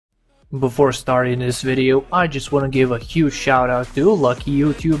Before starting this video, I just want to give a huge shout out to Lucky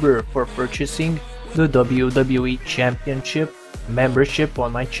YouTuber for purchasing the WWE Championship membership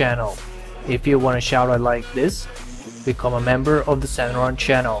on my channel. If you want a shout out like this, become a member of the Senron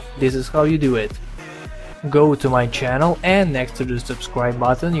channel. This is how you do it. Go to my channel and next to the subscribe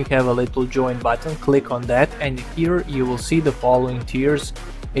button you have a little join button, click on that and here you will see the following tiers.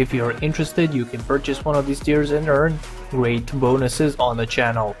 If you are interested, you can purchase one of these tiers and earn great bonuses on the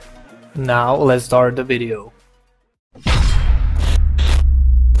channel. Now let's start the video.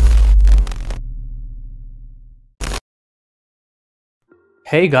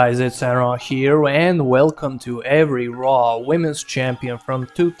 Hey guys, it's Aaron here and welcome to every Raw Women's Champion from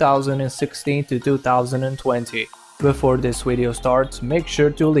 2016 to 2020. Before this video starts, make sure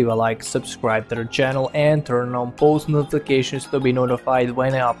to leave a like, subscribe to the channel and turn on post notifications to be notified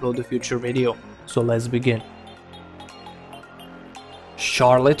when I upload a future video. So let's begin.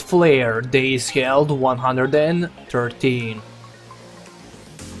 Charlotte Flair, days held 113.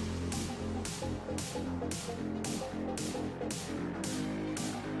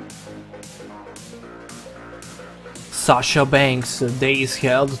 Sasha Banks, days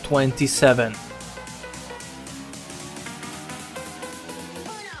held 27.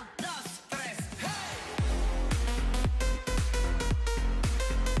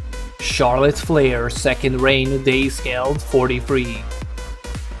 Charlotte Flair, second reign, days held 43.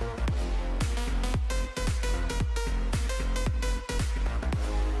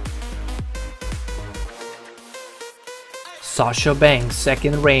 Sasha Banks,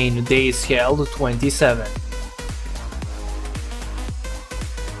 second reign, days held 27.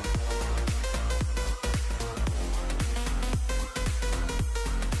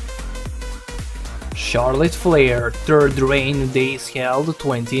 Charlotte Flair, third reign, days held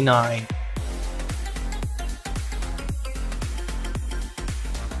 29.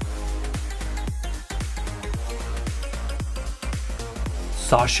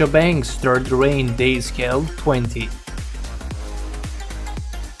 Sasha Banks, third reign, days held 20.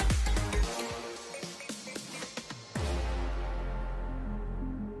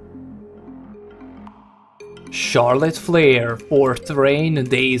 Charlotte Flair, fourth reign,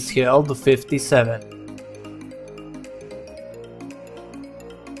 days held 57.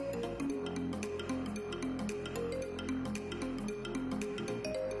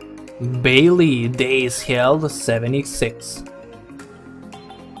 Bayley, days held 76.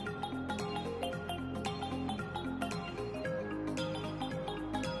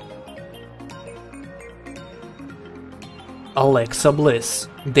 Alexa Bliss,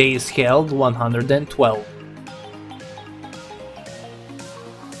 days held 112.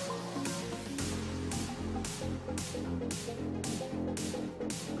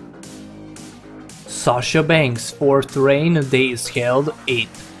 Sasha Banks, fourth reign, days held 8.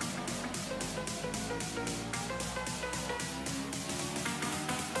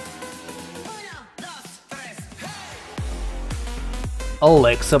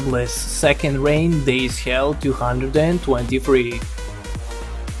 Alexa Bliss, second reign, days held 223.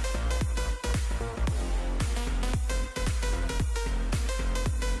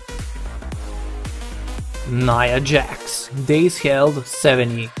 Nia Jax, days held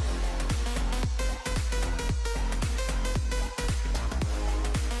 70.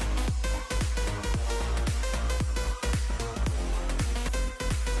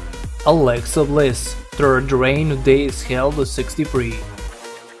 Alexa Bliss, third reign, days held 63.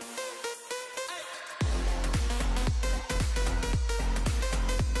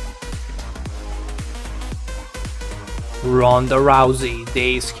 Ronda Rousey,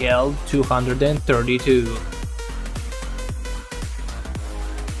 days held 232.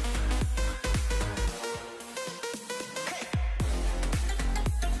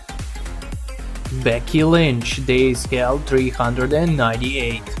 Becky Lynch, days held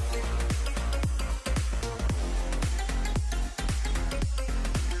 398.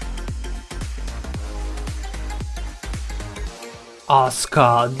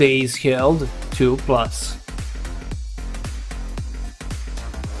 Asuka, days held 2+.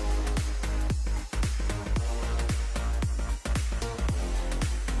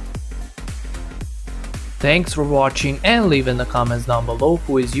 Thanks for watching and leave in the comments down below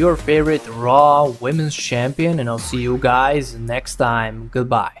who is your favorite Raw Women's Champion, and I'll see you guys next time.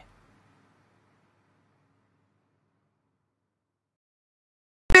 Goodbye.